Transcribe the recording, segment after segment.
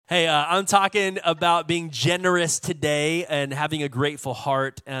Hey, I'm talking about being generous today and having a grateful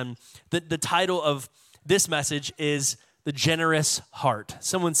heart. And the title of this message is The Generous Heart.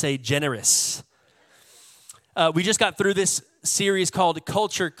 Someone say generous. We just got through this series called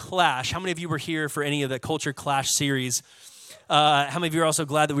Culture Clash. How many of you were here for any of the Culture Clash series? How many of you are also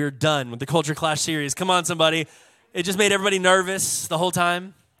glad that we were done with the Culture Clash series? Come on, somebody. It just made everybody nervous the whole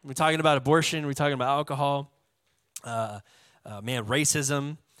time. We're talking about abortion. We're talking about alcohol.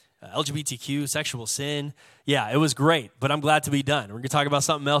 Racism. LGBTQ, sexual sin. Yeah, it was great, but I'm glad to be done. We're going to talk about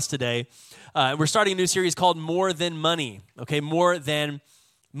something else today. We're starting a new series called More Than Money, okay? More Than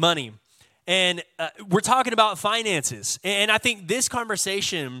Money. And we're talking about finances. And I think this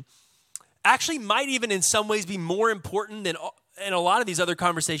conversation actually might even in some ways be more important than in a lot of these other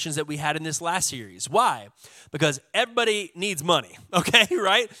conversations that we had in this last series. Why? Because everybody needs money, okay,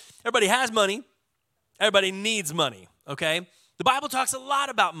 right? Everybody has money. Everybody needs money, okay? The Bible talks a lot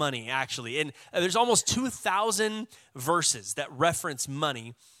about money, actually, and there's almost 2,000 verses that reference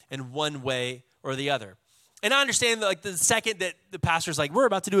money in one way or the other. And I understand that, like, the second that the pastor's like, we're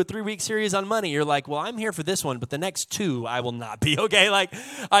about to do a 3-week series on money, you're like, well, I'm here for this one, but the next 2 I will not be, okay? Like,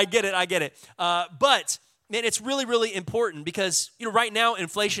 I get it. But, man, it's really, really important because, you know, right now,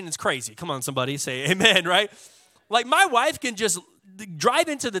 inflation is crazy. Come on, somebody, say amen, right? Like, my wife can just drive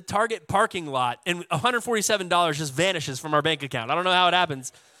into the Target parking lot and $147 just vanishes from our bank account. I don't know how it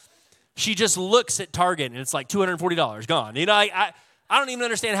happens. She just looks at Target and it's like $240 gone. You know, I don't even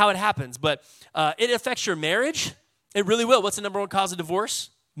understand how it happens, but it affects your marriage. It really will. What's the number one cause of divorce?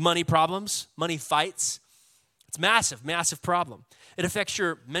 Money problems, money fights. It's massive, massive problem. It affects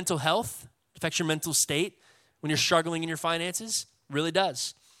your mental health, affects your mental state when you're struggling in your finances. It really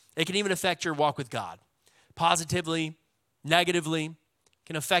does. It can even affect your walk with God. Positively, negatively,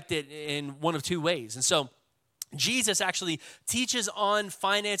 can affect it in one of 2 ways. And so Jesus actually teaches on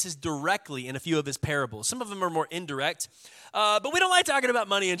finances directly in a few of his parables. Some of them are more indirect, but we don't like talking about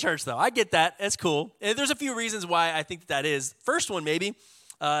money in church, though. I get that. That's cool. And there's a few reasons why I think that is. First one, maybe,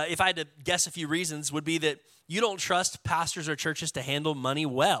 if I had to guess a few reasons, would be that you don't trust pastors or churches to handle money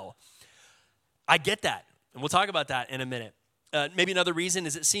well. I get that, and we'll talk about that in a minute. Maybe another reason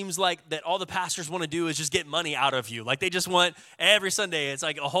is it seems like that all the pastors want to do is just get money out of you. Like they just want every Sunday, it's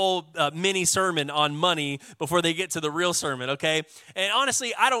like a whole mini sermon on money before they get to the real sermon, okay? And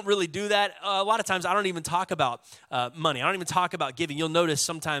honestly, I don't really do that. A lot of times I don't even talk about money. I don't even talk about giving. You'll notice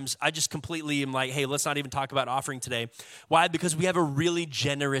sometimes I just completely am like, hey, let's not even talk about offering today. Why? Because we have a really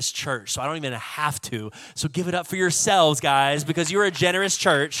generous church, so I don't even have to. So give it up for yourselves, guys, because you're a generous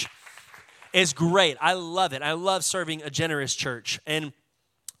church. It's great. I love it. I love serving a generous church. And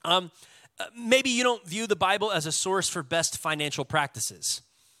maybe you don't view the Bible as a source for best financial practices.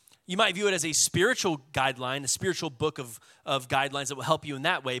 You might view it as a spiritual guideline, a spiritual book of guidelines that will help you in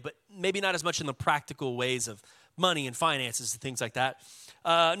that way, but maybe not as much in the practical ways of money and finances and things like that.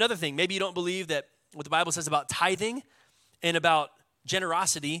 Another thing, maybe you don't believe that what the Bible says about tithing and about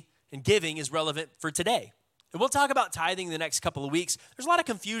generosity and giving is relevant for today. And we'll talk about tithing in the next couple of weeks. There's a lot of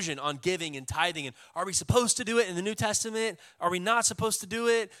confusion on giving and tithing. And are we supposed to do it in the New Testament? Are we not supposed to do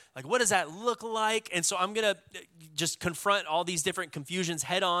it? Like, what does that look like? And so I'm going to just confront all these different confusions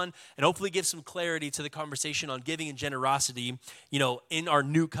head on and hopefully give some clarity to the conversation on giving and generosity, you know, in our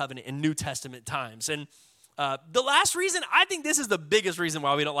New Covenant and New Testament times. And the last reason, I think this is the biggest reason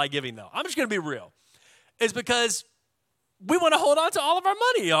why we don't like giving, though. I'm just going to be real. Is because we want to hold on to all of our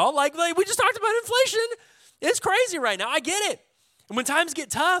money, y'all. Like we just talked about inflation. It's crazy right now. I get it. And when times get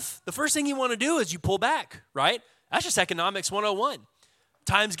tough, the first thing you want to do is you pull back, right? That's just economics 101.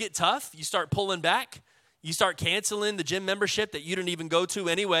 Times get tough, you start pulling back. You start canceling the gym membership that you didn't even go to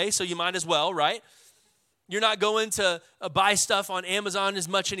anyway, so you might as well, right? You're not going to buy stuff on Amazon as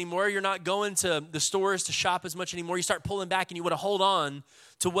much anymore. You're not going to the stores to shop as much anymore. You start pulling back and you want to hold on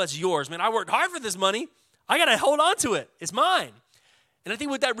to what's yours. Man, I worked hard for this money. I got to hold on to it. It's mine. And I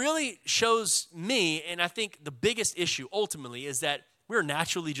think what that really shows me, and I think the biggest issue ultimately is that we're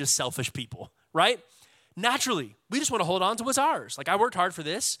naturally just selfish people, right? Naturally, we just want to hold on to what's ours. Like, I worked hard for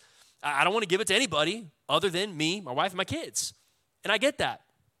this. I don't want to give it to anybody other than me, my wife, and my kids. And I get that.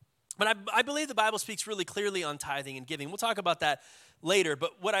 But I believe the Bible speaks really clearly on tithing and giving. We'll talk about that later.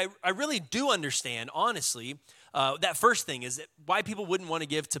 But what I really do understand, honestly, that first thing is that why people wouldn't want to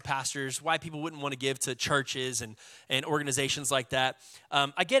give to pastors, why people wouldn't want to give to churches and organizations like that.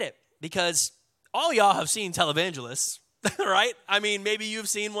 I get it, because all y'all have seen televangelists, right? I mean, maybe you've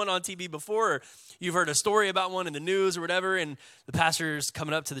seen one on TV before, or you've heard a story about one in the news or whatever, and the pastor's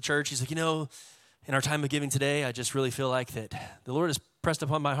coming up to the church. He's like, you know, in our time of giving today, I just really feel like that the Lord has pressed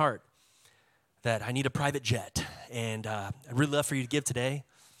upon my heart that I need a private jet, and I'd really love for you to give today.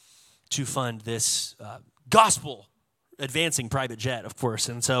 to fund this gospel advancing private jet, of course.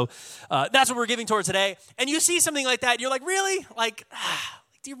 And so that's what we're giving toward today. And you see something like that, you're like, really? Like,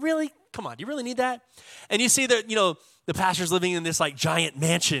 do you really? Come on, do you really need that? And you see that, the pastor's living in this like giant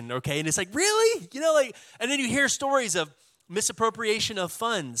mansion, okay? And it's like, really? And then you hear stories of misappropriation of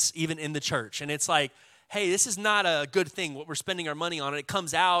funds even in the church. And it's like, hey, this is not a good thing, what we're spending our money on. And it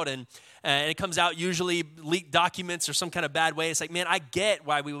comes out, and it comes out usually leaked documents or some kind of bad way. It's like, man, I get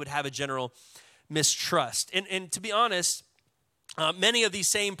why we would have a general mistrust. And to be honest, many of these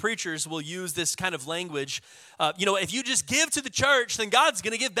same preachers will use this kind of language. If you just give to the church, then God's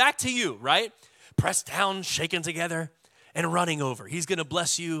going to give back to you, right? Pressed down, shaken together, and running over. He's going to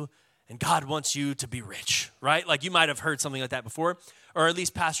bless you, and God wants you to be rich, right? Like you might have heard something like that before, or at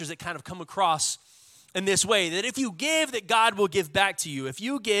least pastors that kind of come across in this way, that if you give, that God will give back to you. If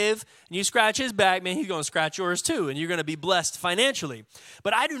you give and you scratch his back, man, he's going to scratch yours too, and you're going to be blessed financially.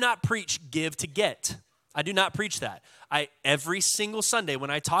 But I do not preach give to get. I do not preach that. Every single Sunday when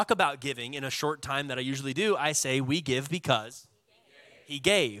I talk about giving in a short time that I usually do, I say we give because he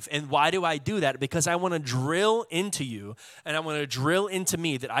gave. And why do I do that? Because I want to drill into you, and I want to drill into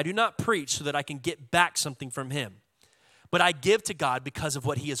me that I do not preach so that I can get back something from him. But I give to God because of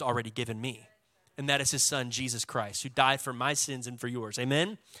what he has already given me. And that is his son, Jesus Christ, who died for my sins and for yours.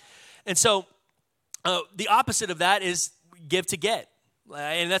 Amen? And so the opposite of that is give to get.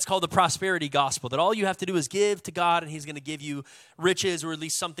 And that's called the prosperity gospel, that all you have to do is give to God, and he's going to give you riches or at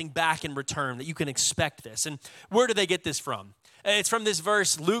least something back in return, that you can expect this. And where do they get this from? It's from this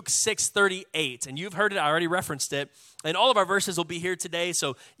verse, Luke 6:38. And you've heard it. I already referenced it. And all of our verses will be here today,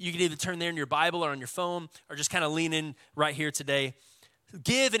 so you can either turn there in your Bible or on your phone, or just kind of lean in right here today.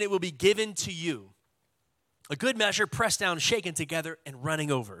 Give, and it will be given to you. A good measure, pressed down, shaken together, and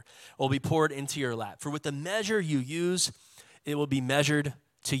running over, will be poured into your lap. For with the measure you use, it will be measured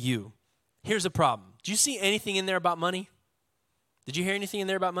to you. Here's the problem. Do you see anything in there about money? Did you hear anything in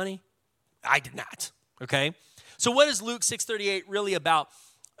there about money? I did not, okay? So what is Luke 6:38 really about?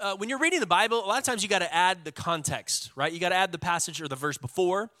 When you're reading the Bible, a lot of times you got to add the context, right? You got to add the passage or the verse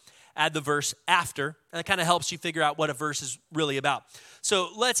before, add the verse after, and that kind of helps you figure out what a verse is really about. So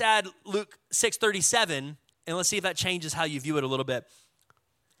let's add Luke 6:37, and let's see if that changes how you view it a little bit.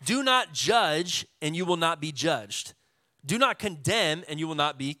 Do not judge, and you will not be judged. Do not condemn, and you will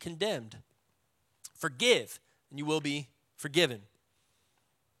not be condemned. Forgive, and you will be forgiven.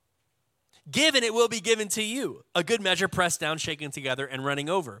 Give, and it will be given to you. A good measure, pressed down, shaken together, and running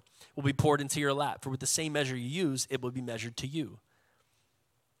over, will be poured into your lap. For with the same measure you use, it will be measured to you.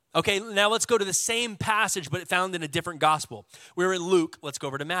 Okay, now let's go to the same passage, but found in a different gospel. We're in Luke. Let's go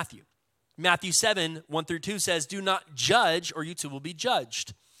over to Matthew. Matthew 7:1-2 says, do not judge, or you too will be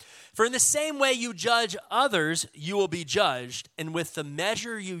judged. For in the same way you judge others, you will be judged, and with the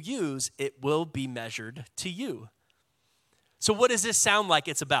measure you use, it will be measured to you. So what does this sound like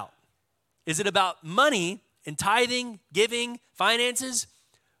it's about? Is it about money and tithing, giving, finances?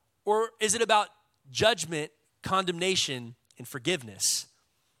 Or is it about judgment, condemnation, and forgiveness?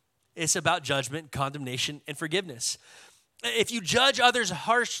 It's about judgment, condemnation, and forgiveness. If you judge others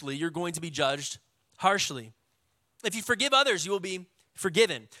harshly, you're going to be judged harshly. If you forgive others, you will be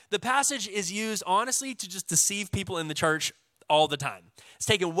forgiven. The passage is used, honestly, to just deceive people in the church all the time. It's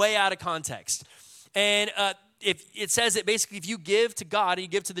taken way out of context. And if it says that basically if you give to God and you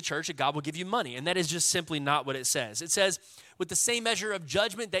give to the church, that God will give you money. And that is just simply not what it says. It says, with the same measure of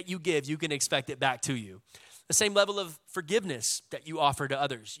judgment that you give, you can expect it back to you. The same level of forgiveness that you offer to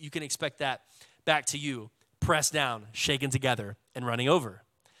others, you can expect that back to you. Pressed down, shaken together, and running over.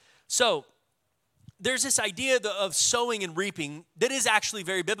 So there's this idea of sowing and reaping that is actually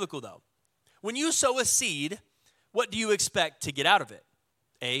very biblical, though. When you sow a seed, what do you expect to get out of it?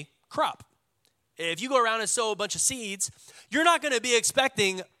 A crop. If you go around and sow a bunch of seeds, you're not going to be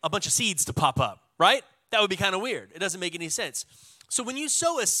expecting a bunch of seeds to pop up, right? That would be kind of weird. It doesn't make any sense. So when you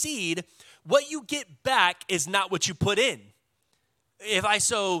sow a seed, what you get back is not what you put in. If I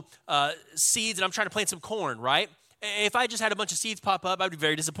sow seeds and I'm trying to plant some corn, right? If I just had a bunch of seeds pop up, I'd be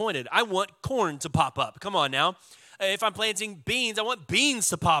very disappointed. I want corn to pop up. Come on now. If I'm planting beans, I want beans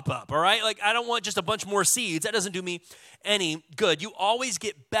to pop up, all right? Like, I don't want just a bunch more seeds. That doesn't do me any good. You always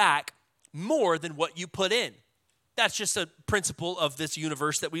get back more than what you put in. That's just a principle of this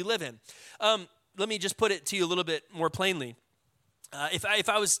universe that we live in. Let me just put it to you a little bit more plainly. If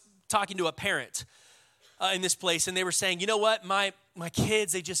I was talking to a parent in this place and they were saying, you know what, my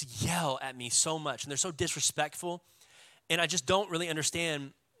kids, they just yell at me so much and they're so disrespectful and I just don't really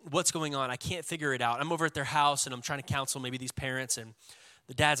understand what's going on. I can't figure it out. I'm over at their house and I'm trying to counsel maybe these parents and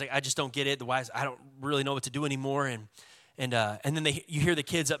the dad's like, I just don't get it. The wives, I don't really know what to do anymore. And And then you hear the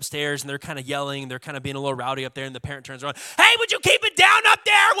kids upstairs, and they're kind of yelling, they're kind of being a little rowdy up there, and the parent turns around, hey, would you keep it down up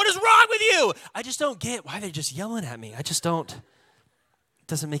there? What is wrong with you? I just don't get why they're just yelling at me. It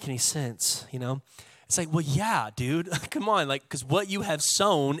doesn't make any sense, you know? It's like, well, yeah, dude, come on, because what you have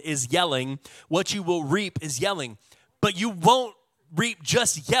sown is yelling. What you will reap is yelling. But you won't reap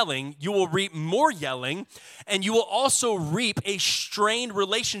just yelling. You will reap more yelling, and you will also reap a strained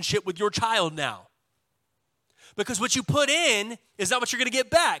relationship with your child now. Because what you put in is not what you're going to get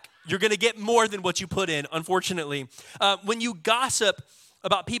back. You're going to get more than what you put in, unfortunately. When you gossip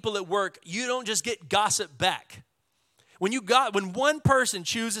about people at work, you don't just get gossip back. When one person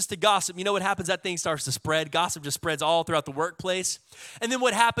chooses to gossip, you know what happens? That thing starts to spread. Gossip just spreads all throughout the workplace. And then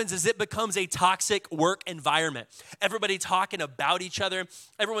what happens is it becomes a toxic work environment. Everybody talking about each other.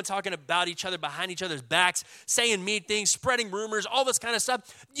 Everyone talking about each other behind each other's backs, saying mean things, spreading rumors, all this kind of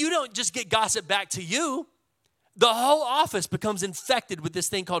stuff. You don't just get gossip back to you. The whole office becomes infected with this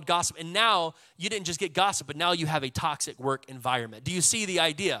thing called gossip. And now you didn't just get gossip, but now you have a toxic work environment. Do you see the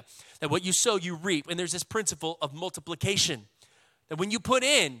idea that what you sow, you reap? And there's this principle of multiplication. That when you put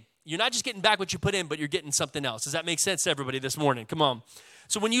in, you're not just getting back what you put in, but you're getting something else. Does that make sense to everybody this morning? Come on.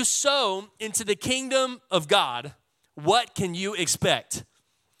 So when you sow into the kingdom of God, what can you expect?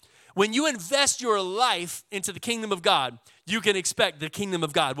 When you invest your life into the kingdom of God, you can expect the kingdom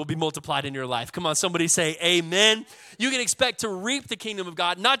of God will be multiplied in your life. Come on, somebody say amen. You can expect to reap the kingdom of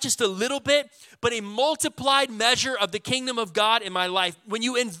God, not just a little bit, but a multiplied measure of the kingdom of God in my life. When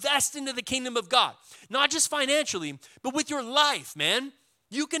you invest into the kingdom of God, not just financially, but with your life, man,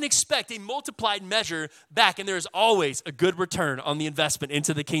 you can expect a multiplied measure back, and there's always a good return on the investment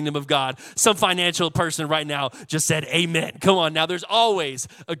into the kingdom of God. Some financial person right now just said amen. Come on now, there's always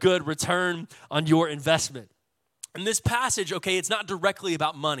a good return on your investment. In this passage, okay, it's not directly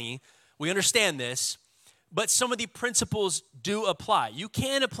about money. We understand this, but some of the principles do apply. You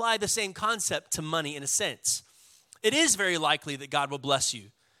can apply the same concept to money in a sense. It is very likely that God will bless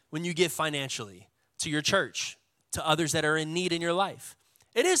you when you give financially to your church, to others that are in need in your life.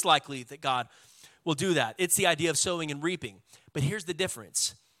 It is likely that God will do that. It's the idea of sowing and reaping. But here's the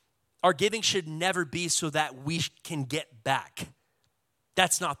difference. Our giving should never be so that we can get back.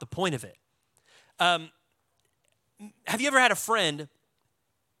 That's not the point of it. Have you ever had a friend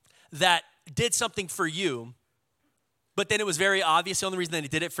that did something for you, but then it was very obvious the only reason that he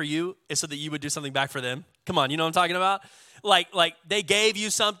did it for you is so that you would do something back for them? Come on, you know what I'm talking about? Like they gave you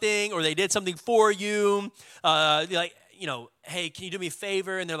something or they did something for you. Hey, can you do me a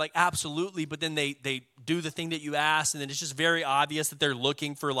favor? And they're like, absolutely. But then they do the thing that you asked, and then it's just very obvious that they're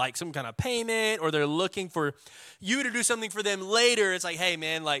looking for like some kind of payment, or they're looking for you to do something for them later. It's like, hey,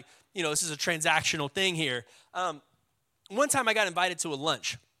 man, this is a transactional thing here. One time I got invited to a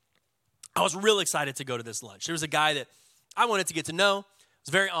lunch. I was real excited to go to this lunch. There was a guy that I wanted to get to know. I was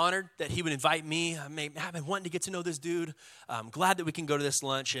very honored that he would invite me. I've been wanting to get to know this dude. I'm glad that we can go to this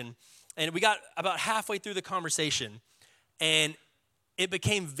lunch. And we got about halfway through the conversation, and it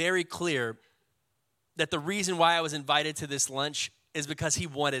became very clear that the reason why I was invited to this lunch is because he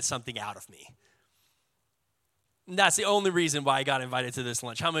wanted something out of me. And that's the only reason why I got invited to this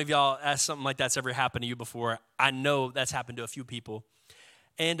lunch. How many of y'all asked something like that's ever happened to you before? I know that's happened to a few people.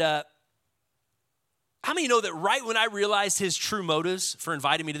 And how many know that right when I realized his true motives for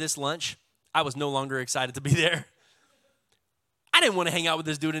inviting me to this lunch, I was no longer excited to be there? I didn't want to hang out with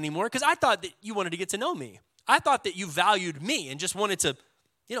this dude anymore because I thought that you wanted to get to know me. I thought that you valued me and just wanted to,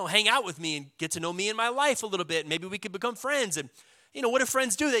 hang out with me and get to know me in my life a little bit. Maybe we could become friends. And, what do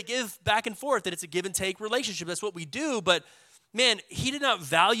friends do? They give back and forth, that it's a give and take relationship. That's what we do. But, man, he did not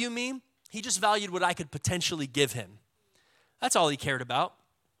value me. He just valued what I could potentially give him. That's all he cared about.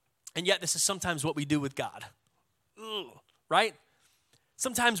 And yet this is sometimes what we do with God. Right?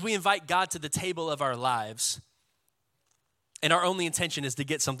 Sometimes we invite God to the table of our lives, and our only intention is to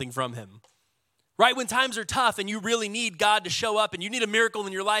get something from him. Right? When times are tough and you really need God to show up and you need a miracle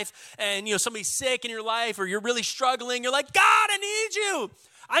in your life, and somebody's sick in your life, or you're really struggling, you're like, God, I need you.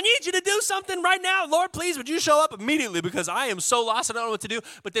 I need you to do something right now. Lord, please, would you show up immediately because I am so lost, I don't know what to do.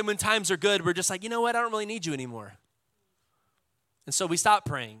 But then when times are good, we're just like, you know what? I don't really need you anymore. And so we stop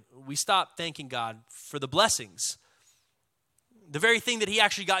praying. We stop thanking God for the blessings. The very thing that he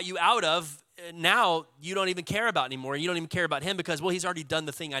actually got you out of, now you don't even care about anymore. You don't even care about him because, well, he's already done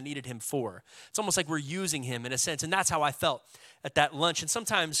the thing I needed him for. It's almost like we're using him in a sense. And that's how I felt at that lunch. And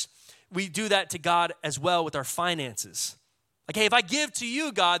sometimes we do that to God as well with our finances. Like, hey, if I give to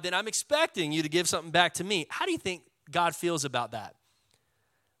you, God, then I'm expecting you to give something back to me. How do you think God feels about that?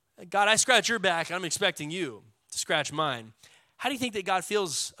 God, I scratch your back, and I'm expecting you to scratch mine. How do you think that God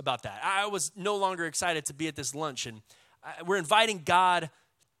feels about that? I was no longer excited to be at this lunch, and We're inviting God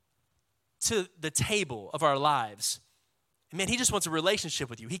to the table of our lives. And man, he just wants a relationship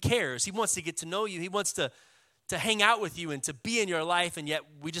with you. He cares. He wants to get to know you. He wants to hang out with you and to be in your life, and yet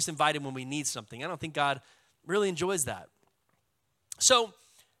we just invite him when we need something. I don't think God really enjoys that. So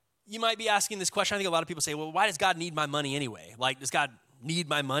you might be asking this question. I think a lot of people say, well, why does God need my money anyway? Like, does God need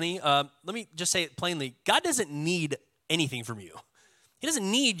my money? Let me just say it plainly. God doesn't need anything from you. He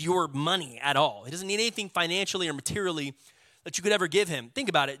doesn't need your money at all. He doesn't need anything financially or materially that you could ever give him. Think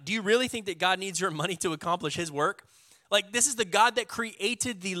about it. Do you really think that God needs your money to accomplish his work? Like, this is the God that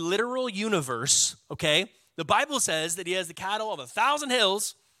created the literal universe, okay? The Bible says that he has the cattle of 1,000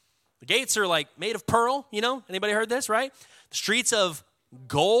 hills. The gates are like made of pearl, you know? Anybody heard this, right? The streets of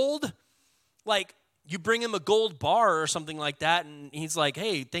gold. Like, you bring him a gold bar or something like that, and he's like,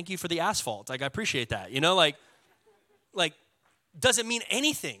 hey, thank you for the asphalt. Like, I appreciate that, you know? Like doesn't mean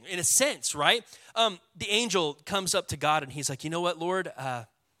anything in a sense, right? The angel comes up to God, and he's like, you know what, Lord,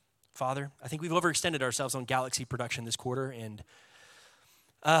 Father, I think we've overextended ourselves on Galaxy production this quarter, and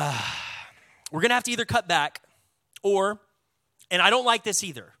we're going to have to either cut back and I don't like this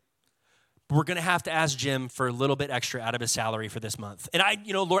either, but we're going to have to ask Jim for a little bit extra out of his salary for this month. And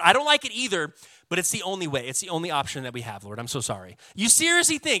Lord, I don't like it either, but it's the only way. It's the only option that we have, Lord. I'm so sorry. You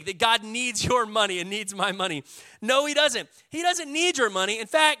seriously think that God needs your money and needs my money? No, he doesn't. He doesn't need your money. In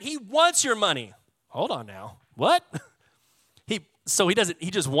fact, he wants your money. Hold on now. What? He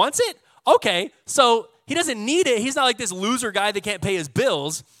just wants it? Okay, so he doesn't need it. He's not like this loser guy that can't pay his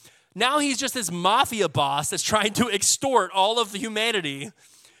bills. Now he's just this mafia boss that's trying to extort all of the humanity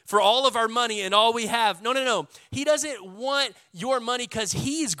for all of our money and all we have. No. He doesn't want your money because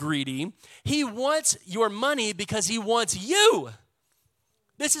he's greedy. He wants your money because he wants you.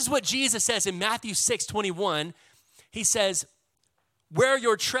 This is what Jesus says in Matthew 6:21. He says, where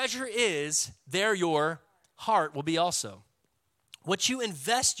your treasure is, there your heart will be also. What you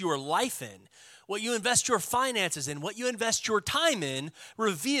invest your life in, what you invest your finances in, what you invest your time in,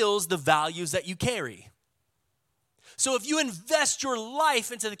 reveals the values that you carry. So if you invest your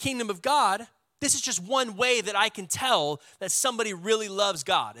life into the kingdom of God, this is just one way that I can tell that somebody really loves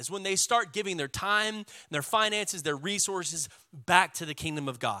God, is when they start giving their time, their finances, their resources back to the kingdom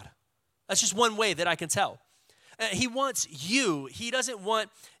of God. That's just one way that I can tell. He wants you. He doesn't want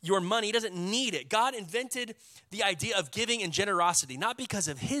your money. He doesn't need it. God invented the idea of giving and generosity, not because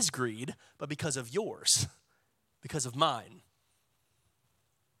of his greed, but because of yours, because of mine.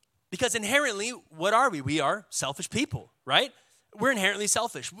 Because inherently, what are we? We are selfish people, right? We're inherently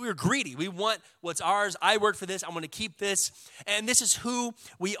selfish. We're greedy. We want what's ours. I work for this. I want to keep this. And this is who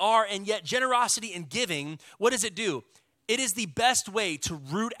we are. And yet generosity and giving, what does it do? It is the best way to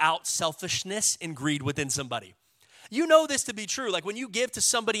root out selfishness and greed within somebody. You know this to be true. Like when you give to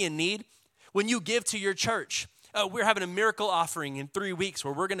somebody in need, when you give to your church, we're having a miracle offering in 3 weeks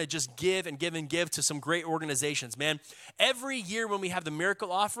where we're going to just give and give and give to some great organizations, man. Every year when we have the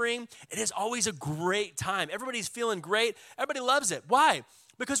miracle offering, it is always a great time. Everybody's feeling great. Everybody loves it. Why?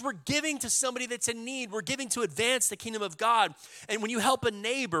 Because we're giving to somebody that's in need. We're giving to advance the kingdom of God. And when you help a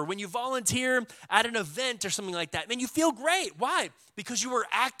neighbor, when you volunteer at an event or something like that, man, you feel great. Why? Because you are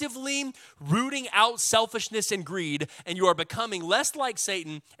actively rooting out selfishness and greed, and you are becoming less like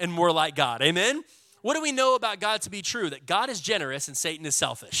Satan and more like God. Amen? What do we know about God to be true? That God is generous and Satan is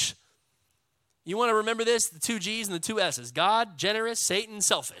selfish. You want to remember this? The 2 G's and the 2 S's. God, generous, Satan,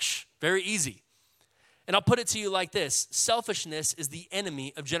 selfish. Very easy. And I'll put it to you like this. Selfishness is the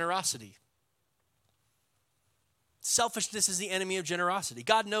enemy of generosity. Selfishness is the enemy of generosity.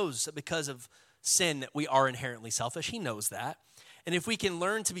 God knows that because of sin that we are inherently selfish. He knows that. And if we can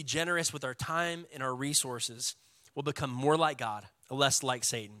learn to be generous with our time and our resources, we'll become more like God, less like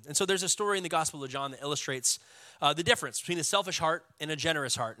Satan. And so there's a story in the Gospel of John that illustrates the difference between a selfish heart and a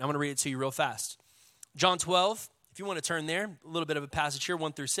generous heart. And I'm going to read it to you real fast. John 12, if you want to turn there, a little bit of a passage here,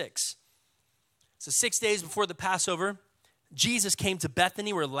 1-6. So 6 days before the Passover, Jesus came to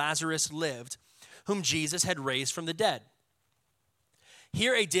Bethany where Lazarus lived, whom Jesus had raised from the dead.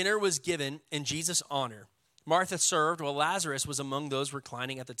 Here a dinner was given in Jesus' honor. Martha served while Lazarus was among those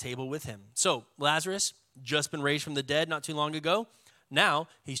reclining at the table with him. So Lazarus, just been raised from the dead not too long ago. Now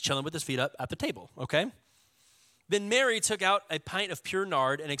he's chilling with his feet up at the table, okay? Then Mary took out a pint of pure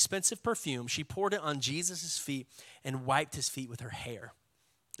nard, an expensive perfume. She poured it on Jesus' feet and wiped his feet with her hair.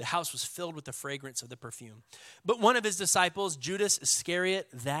 The house was filled with the fragrance of the perfume. But one of his disciples, Judas Iscariot,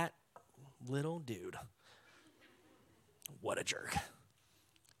 that little dude, what a jerk,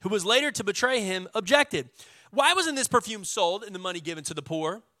 who was later to betray him, objected. Why wasn't this perfume sold and the money given to the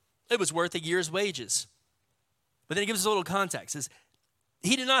poor? It was worth a year's wages. But then he gives us a little context. It says,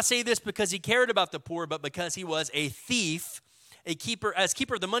 He did not say this because he cared about the poor, but because he was a thief, as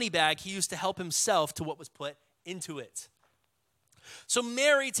keeper of the money bag, he used to help himself to what was put into it. So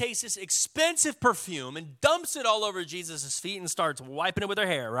Mary takes this expensive perfume and dumps it all over Jesus' feet and starts wiping it with her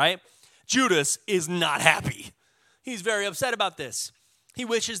hair, right? Judas is not happy. He's very upset about this. He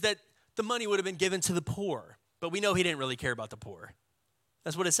wishes that the money would have been given to the poor, but we know he didn't really care about the poor.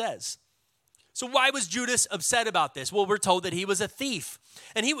 That's what it says. So why was Judas upset about this? Well, we're told that he was a thief,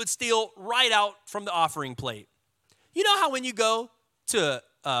 and he would steal right out from the offering plate. You know how when you go to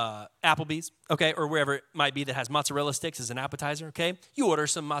Applebee's, okay, or wherever it might be that has mozzarella sticks as an appetizer, okay? You order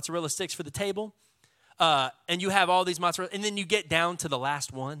some mozzarella sticks for the table, and you have all these mozzarella, and then you get down to the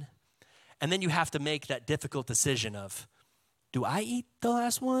last one, and then you have to make that difficult decision of, do I eat the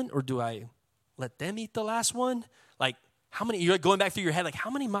last one, or do I let them eat the last one? Like, how many, you're going back through your head, like, how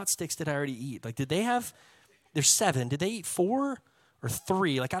many mozz sticks did I already eat? Like, there's 7. Did they eat 4 or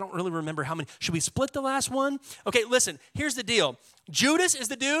 3? Like, I don't really remember how many. Should we split the last one? Okay, listen, here's the deal. Judas is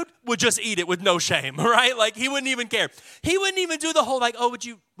the dude, would just eat it with no shame, right? Like, he wouldn't even care. He wouldn't even do the whole, like, oh,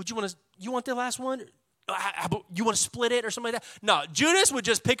 you want the last one? You want to split it or something like that? No, Judas would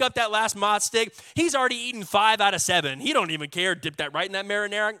just pick up that last mozz stick. He's already eaten 5 out of 7. He don't even care. Dip that right in that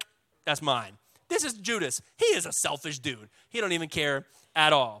marinara. That's mine. This is Judas. He is a selfish dude. He don't even care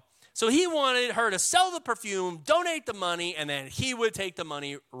at all. So he wanted her to sell the perfume, donate the money, and then he would take the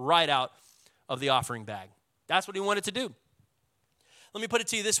money right out of the offering bag. That's what he wanted to do. Let me put it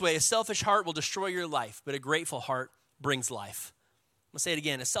to you this way. A selfish heart will destroy your life, but a grateful heart brings life. I'm going to say it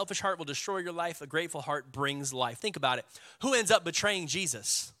again. A selfish heart will destroy your life. A grateful heart brings life. Think about it. Who ends up betraying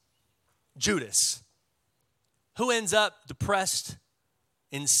Jesus? Judas. Who ends up depressed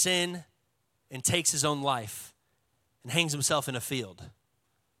in sin and takes his own life and hangs himself in a field?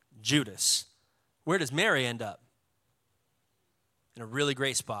 Judas. Where does Mary end up? In a really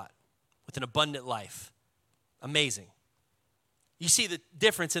great spot with an abundant life. Amazing. You see the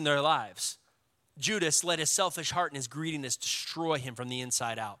difference in their lives. Judas let his selfish heart and his greediness destroy him from the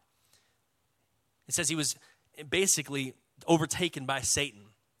inside out. It says he was basically overtaken by Satan.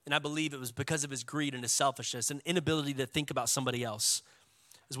 And I believe it was because of his greed and his selfishness and inability to think about somebody else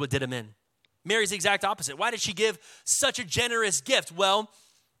is what did him in. Mary's the exact opposite. Why did she give such a generous gift? Well,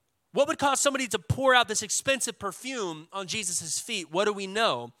 what would cause somebody to pour out this expensive perfume on Jesus' feet? What do we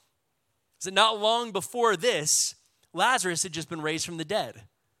know? Is that not long before this, Lazarus had just been raised from the dead.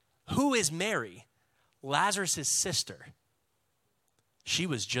 Who is Mary? Lazarus' sister. She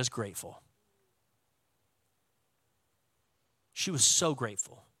was just grateful. She was so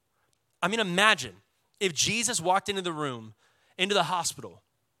grateful. I mean, imagine if Jesus walked into the room, into the hospital,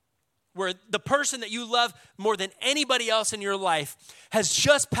 where the person that you love more than anybody else in your life has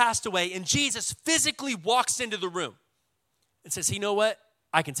just passed away, and Jesus physically walks into the room and says, you know what?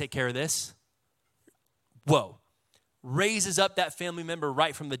 I can take care of this. Whoa. Raises up that family member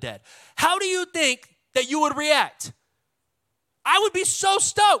right from the dead. How do you think that you would react? I would be so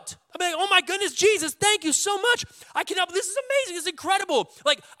stoked. I'd be like, oh my goodness, Jesus, thank you so much. I cannot, this is amazing, it's incredible.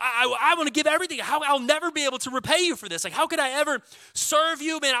 Like, I want to give everything. I'll never be able to repay you for this. Like, how could I ever serve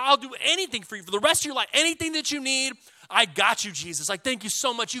you? Man, I'll do anything for you for the rest of your life. Anything that you need, I got you, Jesus. Like, thank you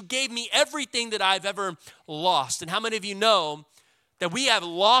so much. You gave me everything that I've ever lost. And how many of you know that we have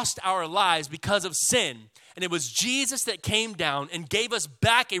lost our lives because of sin? And it was Jesus that came down and gave us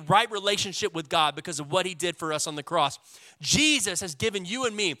back a right relationship with God because of what he did for us on the cross. Jesus has given you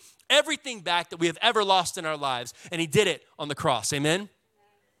and me everything back that we have ever lost in our lives, and he did it on the cross. Amen?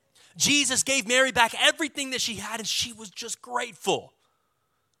 Jesus gave Mary back everything that she had, and she was just grateful.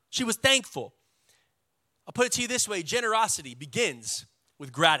 She was thankful. I'll put it to you this way. Generosity begins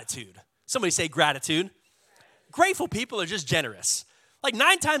with gratitude. Somebody say gratitude. Grateful people are just generous. Like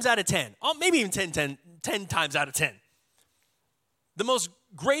 9 times out of 10, maybe even 10 times out of 10. The most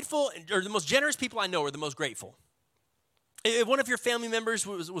grateful, or the most generous people I know are the most grateful. If one of your family members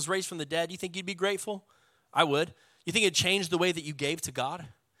was raised from the dead, you think you'd be grateful? I would. You think it changed the way that you gave to God?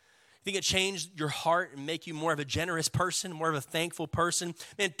 You think it changed your heart and make you more of a generous person, more of a thankful person?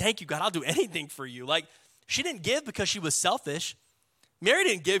 Man, thank you, God. I'll do anything for you. Like, she didn't give because she was selfish. Mary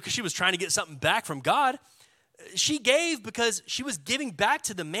didn't give because she was trying to get something back from God. She gave because she was giving back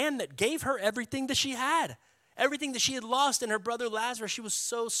to the man that gave her everything that she had. Everything that she had lost in her brother Lazarus. She was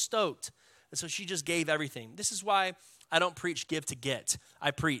so stoked. And so she just gave everything. This is why I don't preach give to get.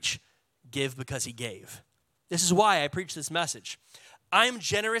 I preach give because he gave. This is why I preach this message. I'm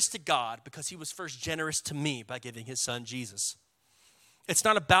generous to God because he was first generous to me by giving his son Jesus. It's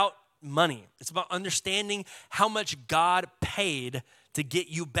not about money. It's about understanding how much God paid to get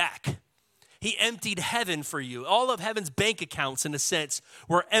you back. He emptied heaven for you. All of heaven's bank accounts, in a sense,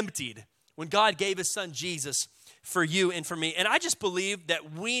 were emptied when God gave his son Jesus for you and for me. And I just believe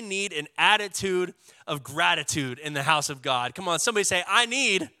that we need an attitude of gratitude in the house of God. Come on, somebody say, I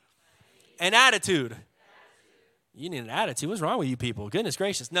need an attitude. You need an attitude? What's wrong with you people? Goodness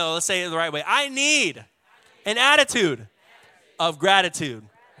gracious. No, let's say it the right way. I need an attitude of gratitude.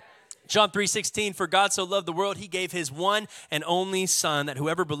 John 3:16, for God so loved the world, he gave his one and only son, that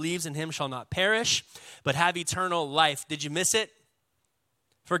whoever believes in him shall not perish, but have eternal life. Did you miss it?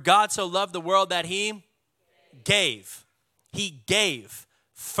 For God so loved the world that he gave. He gave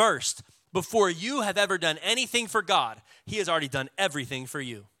first. Before you have ever done anything for God, he has already done everything for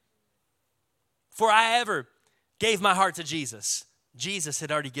you. Before I ever gave my heart to Jesus, Jesus had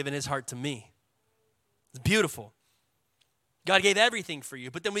already given his heart to me. It's beautiful. God gave everything for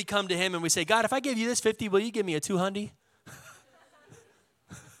you, but then we come to him and we say, God, if I give you this 50, will you give me a 200?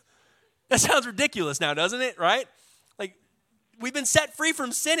 That sounds ridiculous now, doesn't it, right? Like, we've been set free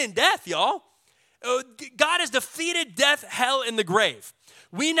from sin and death, y'all. God has defeated death, hell, and the grave.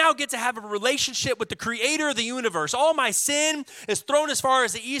 We now get to have a relationship with the creator of the universe. All my sin is thrown as far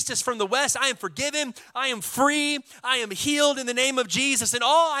as the east is from the west. I am forgiven. I am free. I am healed in the name of Jesus. And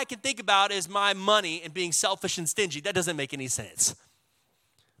all I can think about is my money and being selfish and stingy. That doesn't make any sense.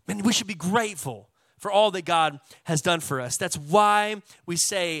 And we should be grateful for all that God has done for us. That's why we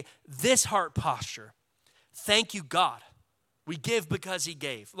say this heart posture. Thank you, God. We give because he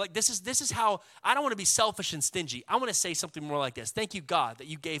gave. Like this is how, I don't want to be selfish and stingy. I want to say something more like this. Thank you, God, that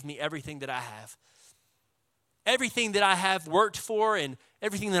you gave me everything that I have. Everything that I have worked for and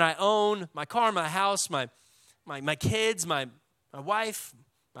everything that I own, my car, my house, my kids, my wife,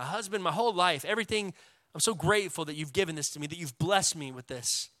 my husband, my whole life, everything. I'm so grateful that you've given this to me, that you've blessed me with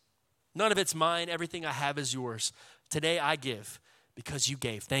this. None of it's mine. Everything I have is yours. Today I give because you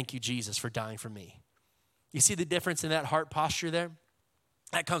gave. Thank you, Jesus, for dying for me. You see the difference in that heart posture there?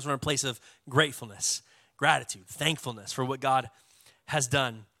 That comes from a place of gratefulness, gratitude, thankfulness for what God has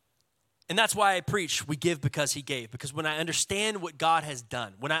done. And that's why I preach, we give because he gave. Because when I understand what God has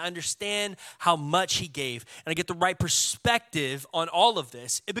done, when I understand how much he gave, and I get the right perspective on all of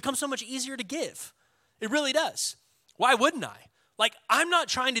this, it becomes so much easier to give. It really does. Why wouldn't I? Like, I'm not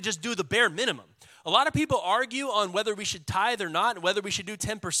trying to just do the bare minimum. A lot of people argue on whether we should tithe or not and whether we should do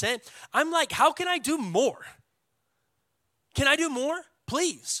 10%. I'm like, how can I do more? Can I do more?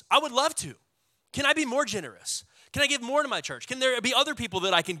 Please. I would love to. Can I be more generous? Can I give more to my church? Can there be other people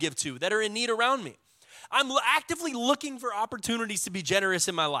that I can give to that are in need around me? I'm actively looking for opportunities to be generous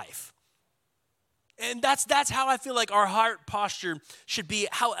in my life. And that's how I feel like our heart posture should be.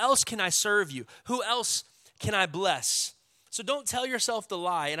 How else can I serve you? Who else can I bless? So don't tell yourself the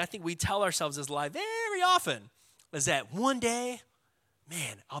lie, and I think we tell ourselves this lie very often, is that one day,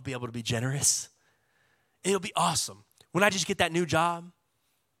 man, I'll be able to be generous. It'll be awesome. When I just get that new job,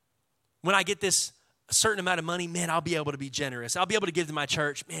 when I get this a certain amount of money, man, I'll be able to be generous. I'll be able to give to my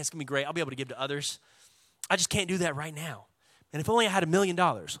church. Man, it's going to be great. I'll be able to give to others. I just can't do that right now. And if only I had $1 million,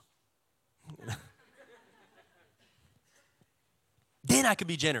 then I could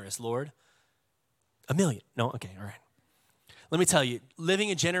be generous, Lord. $1 million. No, okay, all right. Let me tell you, living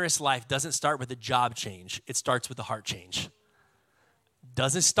a generous life doesn't start with a job change. It starts with a heart change.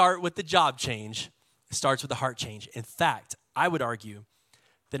 Doesn't start with the job change. It starts with a heart change. In fact, I would argue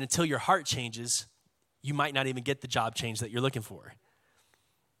that until your heart changes, you might not even get the job change that you're looking for.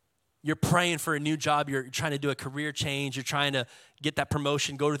 You're praying for a new job. You're trying to do a career change. You're trying to get that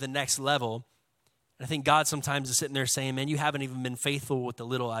promotion, go to the next level. And I think God sometimes is sitting there saying, man, you haven't even been faithful with the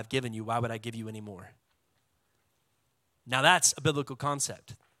little I've given you. Why would I give you any more? Now that's a biblical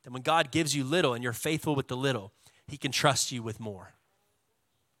concept. That when God gives you little and you're faithful with the little, he can trust you with more.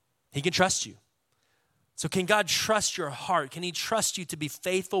 He can trust you. So can God trust your heart? Can he trust you to be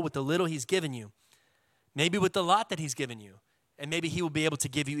faithful with the little he's given you? Maybe with the lot that he's given you. And maybe he will be able to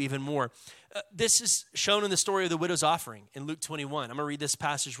give you even more. This is shown in the story of the widow's offering in Luke 21. I'm going to read this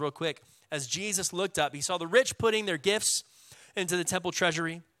passage real quick. As Jesus looked up, he saw the rich putting their gifts into the temple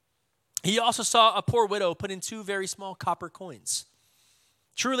treasury. He also saw a poor widow put in 2 very small copper coins.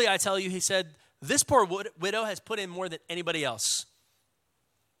 Truly, I tell you, he said, this poor widow has put in more than anybody else.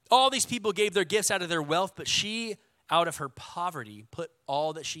 All these people gave their gifts out of their wealth, but she, out of her poverty, put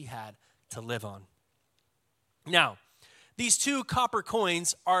all that she had to live on. Now, these 2 copper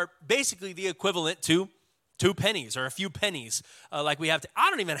coins are basically the equivalent to 2 pennies or a few pennies like we have. I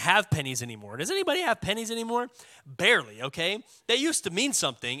don't even have pennies anymore. Does anybody have pennies anymore? Barely, okay? They used to mean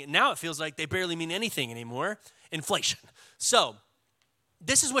something, and now it feels like they barely mean anything anymore. Inflation. So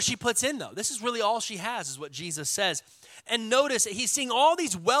this is what she puts in, though. This is really all she has, is what Jesus says. And notice that he's seeing all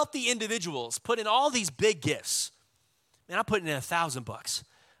these wealthy individuals put in all these big gifts. Man, I'm putting in $1,000.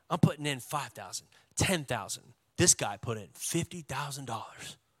 I'm putting in $5,000, $10,000. This guy put in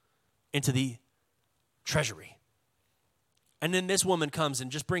 $50,000 into the treasury. And then this woman comes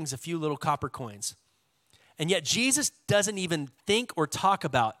and just brings a few little copper coins. And yet Jesus doesn't even think or talk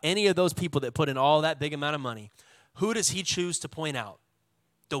about any of those people that put in all that big amount of money. Who does he choose to point out?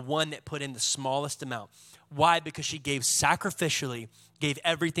 The one that put in the smallest amount. Why? Because she gave sacrificially, gave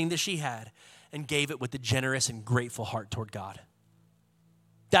everything that she had, and gave it with a generous and grateful heart toward God.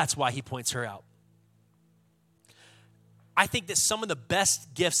 That's why he points her out. I think that some of the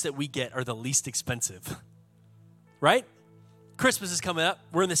best gifts that we get are the least expensive, right? Christmas is coming up.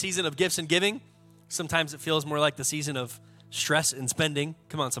 We're in the season of gifts and giving. Sometimes it feels more like the season of stress and spending.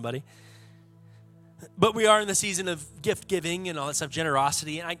 Come on, somebody. But we are in the season of gift giving and all that stuff,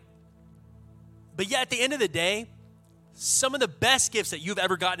 generosity. But yet at the end of the day, some of the best gifts that you've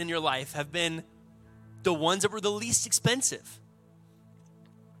ever gotten in your life have been the ones that were the least expensive.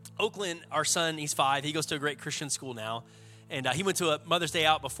 Oakland, our son, he's 5. He goes to a great Christian school now. And he went to a Mother's Day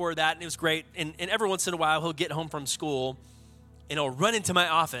out before that, and it was great. And every once in a while, he'll get home from school, and he'll run into my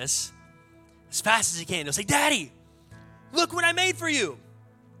office as fast as he can. He'll say, "Daddy, look what I made for you."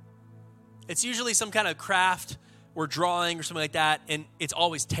 It's usually some kind of craft or drawing or something like that, and it's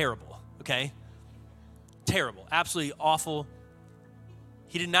always terrible, okay? Terrible, absolutely awful.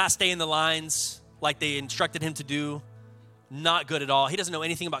 He did not stay in the lines like they instructed him to do. Not good at all. He doesn't know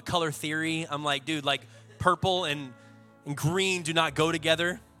anything about color theory. I'm like, dude, like purple and green do not go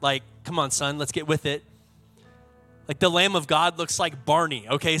together. Like, come on, son, let's get with it. Like the Lamb of God looks like Barney,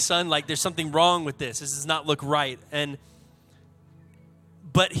 okay, son? Like there's something wrong with this. This does not look right.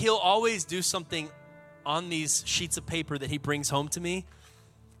 But he'll always do something on these sheets of paper that he brings home to me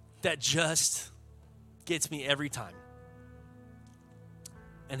that just gets me every time.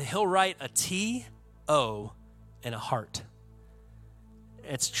 And he'll write a T, O, and a heart.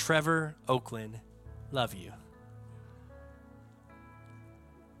 It's Trevor, Oakland, love you.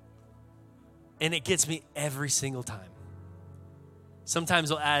 And it gets me every single time. Sometimes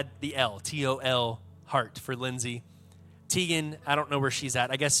he'll add the L, T-O-L, heart for Lindsay. Tegan, I don't know where she's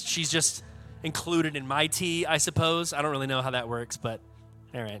at. I guess she's just included in my T, I suppose. I don't really know how that works, but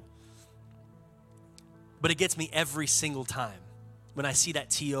all right. But it gets me every single time when I see that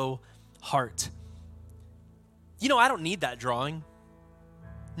T-O heart. You know, I don't need that drawing.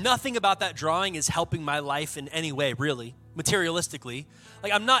 Nothing about that drawing is helping my life in any way, really, materialistically.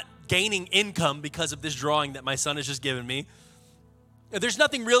 Like, I'm not gaining income because of this drawing that my son has just given me. There's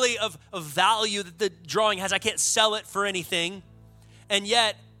nothing really of value that the drawing has. I can't sell it for anything. And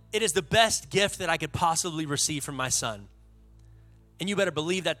yet, it is the best gift that I could possibly receive from my son. And you better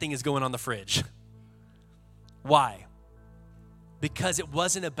believe that thing is going on the fridge. Why? Because it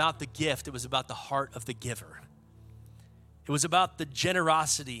wasn't about the gift. It was about the heart of the giver. It was about the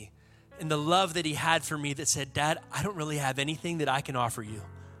generosity and the love that he had for me that said, "Dad, I don't really have anything that I can offer you.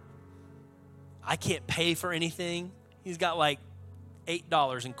 I can't pay for anything." He's got like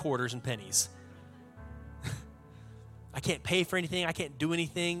 $8 in quarters and pennies. I can't pay for anything. I can't do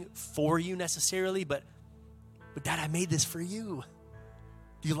anything for you necessarily, but Dad, I made this for you.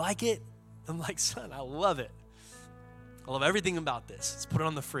 Do you like it? I'm like, son, I love it. I love everything about this. Let's put it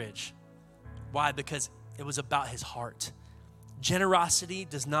on the fridge. Why? Because it was about his heart. Generosity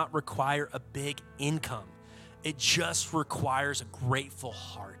does not require a big income. It just requires a grateful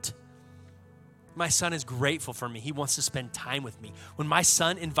heart. My son is grateful for me. He wants to spend time with me. When my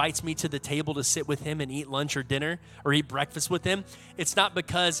son invites me to the table to sit with him and eat lunch or dinner or eat breakfast with him, it's not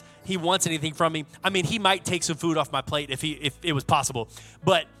because he wants anything from me. I mean, he might take some food off my plate if it was possible,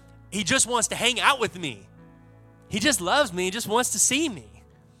 but he just wants to hang out with me. He just loves me. He just wants to see me.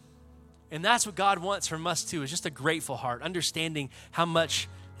 And that's what God wants from us too, is just a grateful heart, understanding how much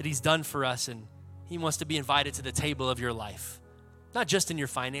that he's done for us, and he wants to be invited to the table of your life. Not just in your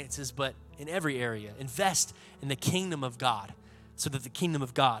finances, but in every area. Invest in the kingdom of God so that the kingdom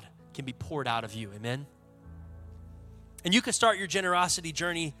of God can be poured out of you. Amen? And you can start your generosity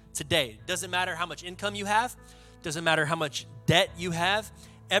journey today. Doesn't matter how much income you have. Doesn't matter how much debt you have.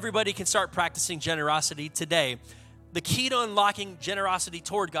 Everybody can start practicing generosity today. The key to unlocking generosity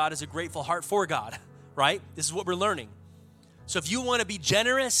toward God is a grateful heart for God, right? This is what we're learning. So if you want to be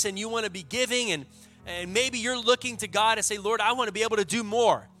generous and you want to be giving and maybe you're looking to God and say, "Lord, I want to be able to do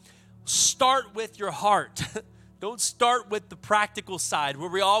more," start with your heart. Don't start with the practical side where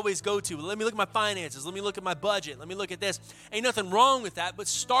we always go to. Let me look at my finances. Let me look at my budget. Let me look at this. Ain't nothing wrong with that, but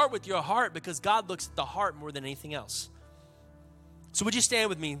start with your heart because God looks at the heart more than anything else. So would you stand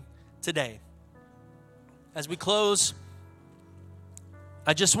with me today? As we close,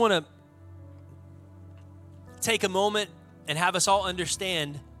 I just want to take a moment and have us all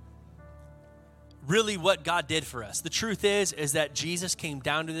understand really what God did for us. The truth is that Jesus came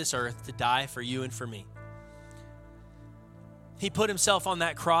down to this earth to die for you and for me. He put himself on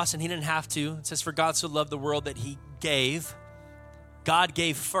that cross and he didn't have to. It says, for God so loved the world that he gave. God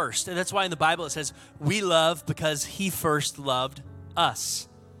gave first. And that's why in the Bible it says, we love because he first loved us.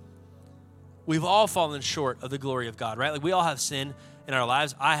 We've all fallen short of the glory of God, right? Like we all have sin in our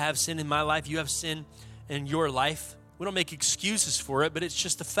lives. I have sin in my life. You have sin in your life. We don't make excuses for it, but it's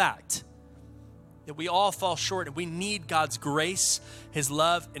just a fact that we all fall short and we need God's grace, his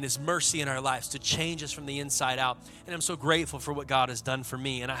love, and his mercy in our lives to change us from the inside out. And I'm so grateful for what God has done for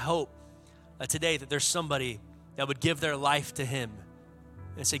me. And I hope today that there's somebody that would give their life to him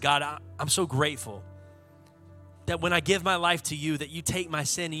and say, God, I'm so grateful that when I give my life to you, that you take my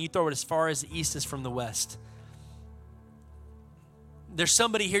sin and you throw it as far as the east is from the west. There's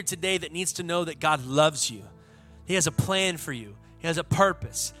somebody here today that needs to know that God loves you. He has a plan for you. He has a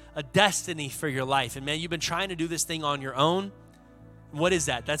purpose, a destiny for your life. And man, you've been trying to do this thing on your own. What is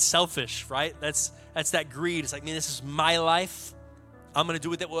that? That's selfish, right? That's that greed. It's like, man, this is my life. I'm going to do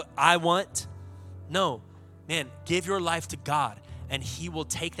with it what I want. No, man, give your life to God and he will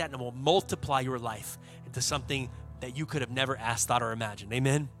take that and will multiply your life into something that you could have never asked, thought, or imagined.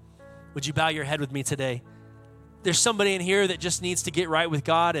 Amen? Would you bow your head with me today? There's somebody in here that just needs to get right with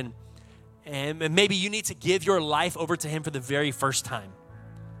God, and maybe you need to give your life over to him for the very first time.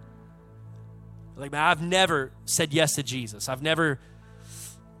 Like, man, I've never said yes to Jesus. I've never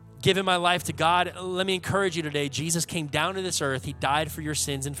given my life to God. Let me encourage you today. Jesus came down to this earth. He died for your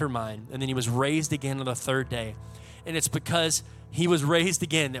sins and for mine, and then he was raised again on the third day. And it's because he was raised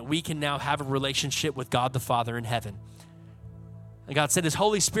again that we can now have a relationship with God the Father in heaven. And God sent his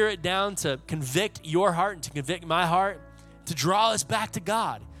Holy Spirit down to convict your heart and to convict my heart, to draw us back to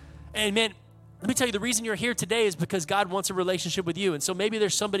God. And man, let me tell you, the reason you're here today is because God wants a relationship with you. And so maybe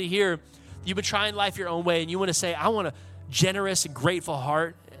there's somebody here, you've been trying life your own way, and you want to say, I want a generous and grateful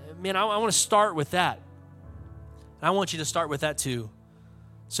heart. Man, I want to start with that. And I want you to start with that too.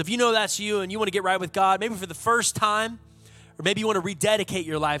 So if you know that's you and you want to get right with God, maybe for the first time, or maybe you want to rededicate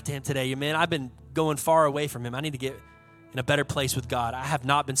your life to him today. Man, I've been going far away from him. I need to get in a better place with God. I have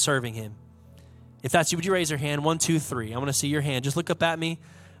not been serving him. If that's you, would you raise your hand? 1, 2, 3. I want to see your hand. Just look up at me.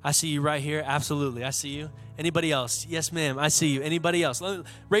 I see you right here. Absolutely. I see you. Anybody else? Yes, ma'am. I see you. Anybody else?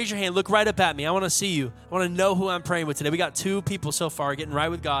 Raise your hand. Look right up at me. I want to see you. I want to know who I'm praying with today. We got 2 people so far getting right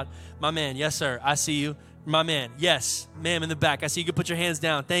with God. My man. Yes, sir. I see you. My man. Yes. Ma'am in the back. I see you. You can put your hands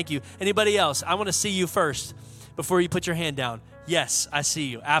down. Thank you. Anybody else? I want to see you first before you put your hand down. Yes, I see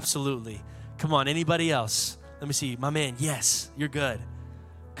you. Absolutely. Come on. Anybody else? Let me see you. My man. Yes. You're good.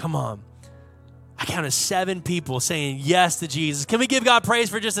 Come on. I counted 7 people saying yes to Jesus. Can we give God praise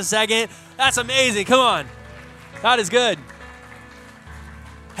for just a second? That's amazing. Come on. God is good.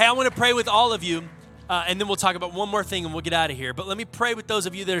 Hey, I want to pray with all of you, and then we'll talk about one more thing and we'll get out of here. But let me pray with those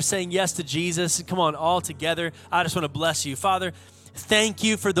of you that are saying yes to Jesus. Come on, all together. I just want to bless you. Father, thank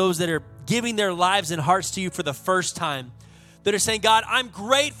you for those that are giving their lives and hearts to you for the first time, that are saying, God, I'm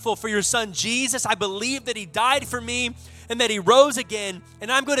grateful for your son, Jesus. I believe that he died for me and that he rose again, and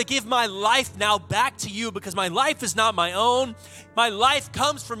I'm going to give my life now back to you because my life is not my own. My life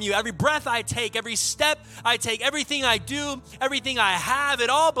comes from you. Every breath I take, every step I take, everything I do, everything I have, it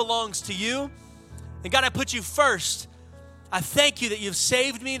all belongs to you. And God, I put you first. I thank you that you've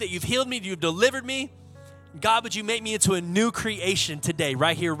saved me, that you've healed me, that you've delivered me. God, would you make me into a new creation today,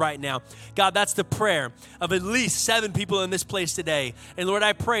 right here, right now? God, that's the prayer of at least 7 people in this place today. And Lord,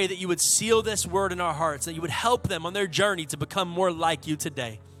 I pray that you would seal this word in our hearts, that you would help them on their journey to become more like you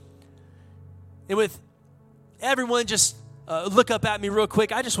today. And with everyone, just look up at me real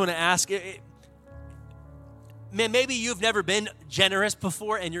quick. I just want to ask, man, maybe you've never been generous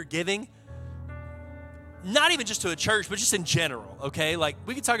before and you're giving. Not even just to a church, but just in general, okay? Like,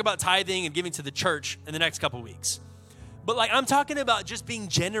 we can talk about tithing and giving to the church in the next couple weeks. But, like, I'm talking about just being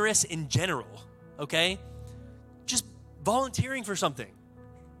generous in general, okay? Just volunteering for something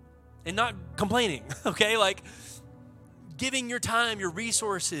and not complaining, okay? Like, giving your time, your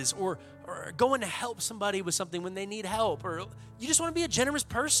resources, or going to help somebody with something when they need help, or you just want to be a generous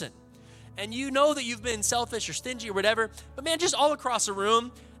person. And you know that you've been selfish or stingy or whatever, but, man, just all across the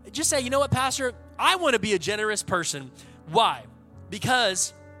room, just say, you know what, Pastor, I want to be a generous person. Why?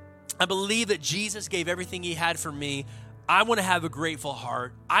 Because I believe that Jesus gave everything he had for me. I want to have a grateful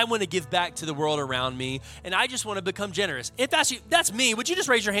heart. I want to give back to the world around me, and I just want to become generous. If that's you, that's me. Would you just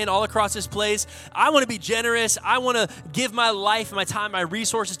raise your hand all across this place? I want to be generous. I want to give my life, my time, my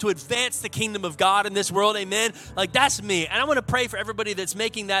resources to advance the kingdom of God in this world. Amen. Like, that's me. And I want to pray for everybody that's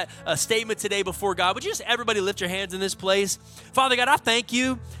making that statement today before God. Would you just everybody lift your hands in this place? Father God, I thank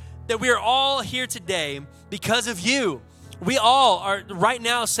you that we are all here today because of you. We all are right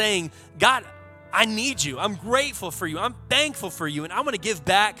now saying, God, I need you. I'm grateful for you. I'm thankful for you, and I'm going to give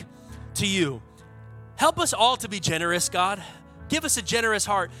back to you. Help us all to be generous, God. Give us a generous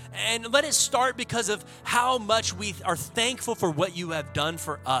heart, and let it start because of how much we are thankful for what you have done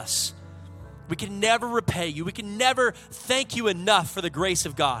for us. We can never repay you. We can never thank you enough for the grace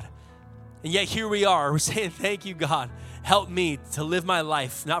of God. And yet here we are. We're saying, thank you, God. Help me to live my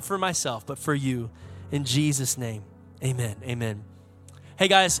life, not for myself, but for you. In Jesus' name, amen, amen. Hey,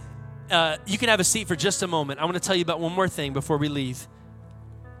 guys. You can have a seat for just a moment. I want to tell you about one more thing before we leave.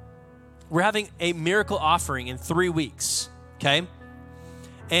 We're having a miracle offering in 3 weeks, okay?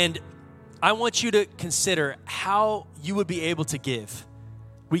 And I want you to consider how you would be able to give.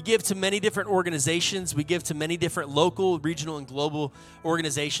 We give to many different organizations. We give to many different local, regional, and global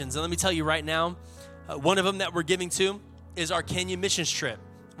organizations. And let me tell you right now, one of them that we're giving to is our Kenya missions trip.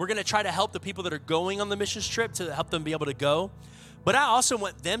 We're going to try to help the people that are going on the missions trip to help them be able to go. But I also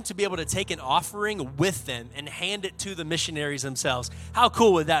want them to be able to take an offering with them and hand it to the missionaries themselves. How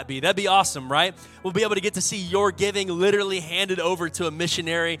cool would that be? That'd be awesome, right? We'll be able to get to see your giving literally handed over to a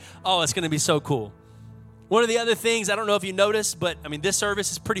missionary. Oh, it's going to be so cool. One of the other things, I don't know if you noticed, but I mean, this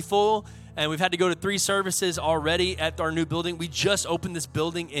service is pretty full, and we've had to go to 3 services already at our new building. We just opened this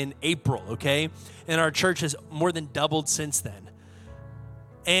building in April, okay? And our church has more than doubled since then.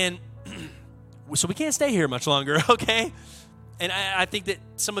 And so we can't stay here much longer, okay? And I think that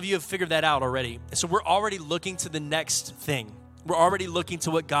some of you have figured that out already. So we're already looking to the next thing. We're already looking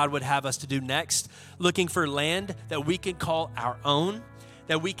to what God would have us to do next, looking for land that we can call our own,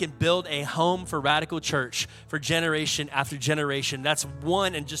 that we can build a home for Radical Church for generation after generation. That's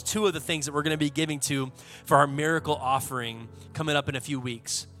one and just 2 of the things that we're going to be giving to for our miracle offering coming up in a few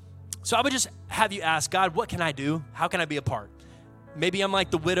weeks. So I would just have you ask, God, what can I do? How can I be a part? Maybe I'm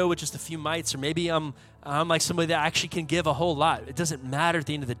like the widow with just a few mites, or maybe I'm like somebody that actually can give a whole lot. It doesn't matter at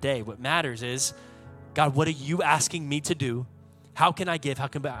the end of the day. What matters is, God, what are you asking me to do? How can I give? How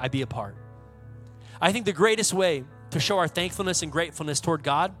can I be a part? I think the greatest way to show our thankfulness and gratefulness toward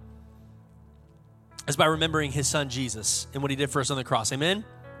God is by remembering his son Jesus and what he did for us on the cross. Amen?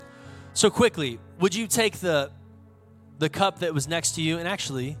 So quickly, would you take the cup that was next to you? And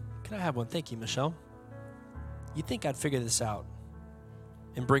actually, can I have one? Thank you, Michelle. You'd think I'd figure this out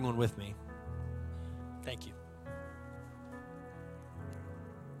and bring one with me. Thank you.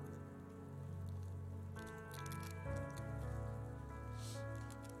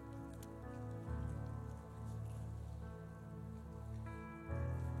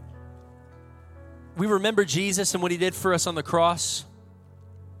 We remember Jesus and what he did for us on the cross.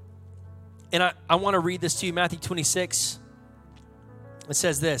 And I want to read this to you, Matthew 26. It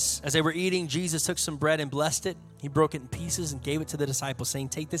says this: as they were eating, Jesus took some bread and blessed it. He broke it in pieces and gave it to the disciples, saying,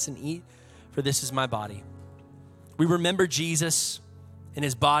 "Take this and eat, for this is my body." We remember Jesus and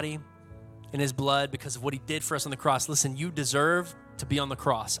his body and his blood because of what he did for us on the cross. Listen, you deserve to be on the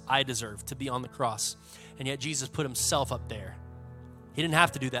cross. I deserve to be on the cross. And yet Jesus put himself up there. He didn't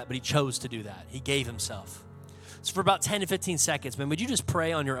have to do that, but he chose to do that. He gave himself. So for about 10 to 15 seconds, man, would you just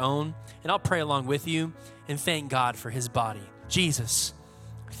pray on your own? And I'll pray along with you and thank God for his body. Jesus,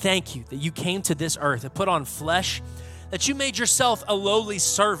 thank you that you came to this earth and put on flesh, that you made yourself a lowly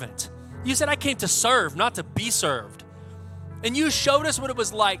servant. You said, I came to serve, not to be served. And you showed us what it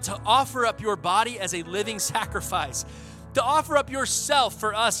was like to offer up your body as a living sacrifice, to offer up yourself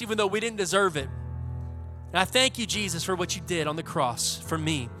for us, even though we didn't deserve it. And I thank you, Jesus, for what you did on the cross for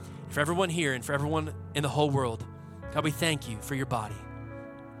me, for everyone here, and for everyone in the whole world. God, we thank you for your body.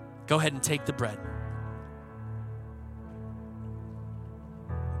 Go ahead and take the bread.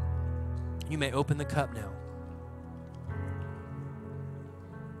 You may open the cup now.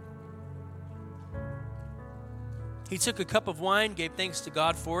 He took a cup of wine, gave thanks to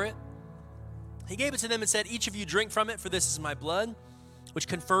God for it. He gave it to them and said, each of you drink from it, for this is my blood, which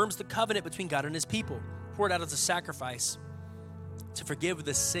confirms the covenant between God and his people, poured out as a sacrifice to forgive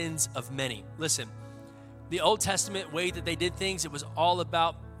the sins of many. Listen, the Old Testament way that they did things, it was all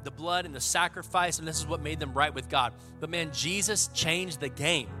about the blood and the sacrifice, and this is what made them right with God. But man, Jesus changed the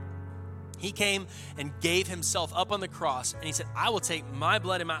game. He came and gave himself up on the cross, and he said, I will take my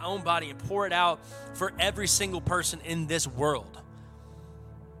blood in my own body and pour it out for every single person in this world.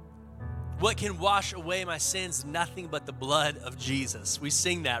 What can wash away my sins? Nothing but the blood of Jesus. We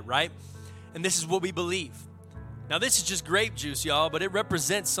sing that, right? And this is what we believe. Now, this is just grape juice, y'all, but it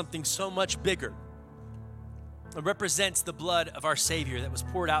represents something so much bigger. It represents the blood of our Savior that was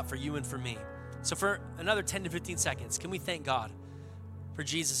poured out for you and for me. So for another 10 to 15 seconds, can we thank God for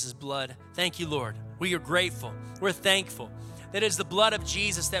Jesus' blood? Thank you, Lord. We are grateful. We're thankful that it is the blood of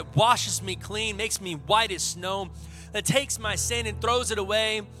Jesus that washes me clean, makes me white as snow, that takes my sin and throws it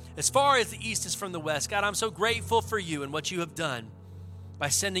away as far as the east is from the west. God, I'm so grateful for you and what you have done by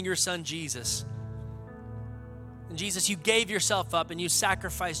sending your son, Jesus. And Jesus, you gave yourself up and you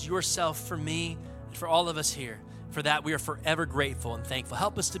sacrificed yourself for me and for all of us here. For that, we are forever grateful and thankful.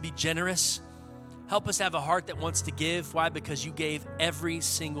 Help us to be generous. Help us have a heart that wants to give. Why? Because you gave every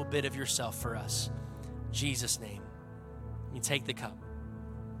single bit of yourself for us. In Jesus' name. You take the cup.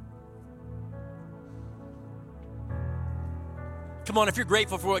 Come on, if you're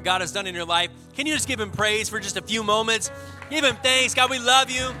grateful for what God has done in your life, can you just give him praise for just a few moments? Give him thanks. God, we love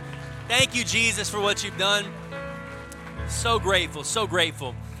you. Thank you, Jesus, for what you've done. So grateful, so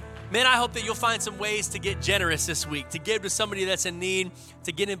grateful. Man, I hope that you'll find some ways to get generous this week, to give to somebody that's in need,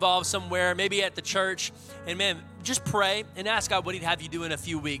 to get involved somewhere, maybe at the church. And man, just pray and ask God what he'd have you do in a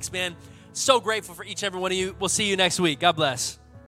few weeks. Man, so grateful for each and every one of you. We'll see you next week. God bless.